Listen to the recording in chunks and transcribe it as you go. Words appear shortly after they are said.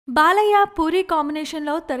బాలయ్య పూరి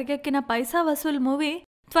కాంబినేషన్లో తెరకెక్కిన పైసా వసూల్ మూవీ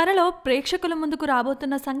త్వరలో ప్రేక్షకుల ముందుకు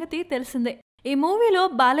రాబోతున్న సంగతి తెలిసిందే. ఈ మూవీలో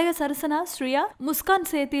బాలయ్య సరసన శ్రియ, ముస్కాన్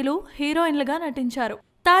సేతీలు హీరోయిన్లుగా నటించారు.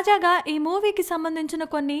 తాజాగా ఈ మూవీకి సంబంధించిన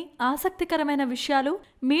కొన్ని ఆసక్తికరమైన విషయాలు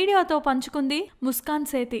మీడియాతో పంచుకుంది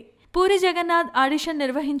ముస్కాన్ సేతి. పూరి జగన్నాథ్ ఆడిషన్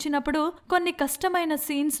నిర్వహించినప్పుడు కొన్ని కష్టమైన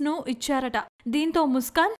సీన్స్ ను ఇచ్చారట. దీంతో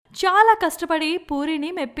ముస్కాన్ చాలా కష్టపడి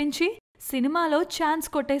పూరిని మెప్పించి సినిమాలో ఛాన్స్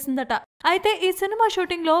కొట్టేసిందట. అయితే ఈ సినిమా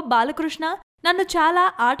షూటింగ్ లో బాలకృష్ణ నన్ను చాలా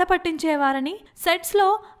ఆట పట్టించేవారని, సెట్స్ లో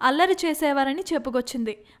అల్లరి చేసేవారని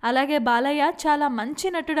చెప్పుకొచ్చింది. అలాగే బాలయ్య చాలా మంచి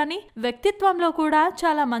నటుడని, వ్యక్తిత్వంలో కూడా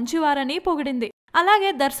చాలా మంచివారని పొగిడింది.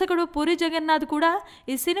 అలాగే దర్శకుడు పూరి జగన్నాథ్ కూడా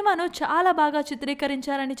ఈ సినిమాను చాలా బాగా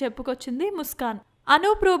చిత్రీకరించారని చెప్పుకొచ్చింది ముస్కాన్.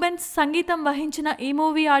 అనూప్ రూబెన్స్ సంగీతం వహించిన ఈ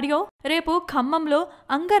మూవీ ఆడియో రేపు ఖమ్మంలో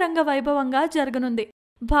అంగరంగ వైభవంగా జరగనుంది.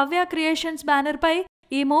 భవ్య క్రియేషన్స్ బ్యానర్ పై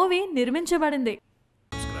ఈ మూవీ నిర్మించబడింది.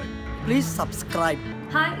 Please subscribe.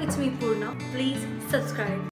 Hi, it's me Purna. Please subscribe.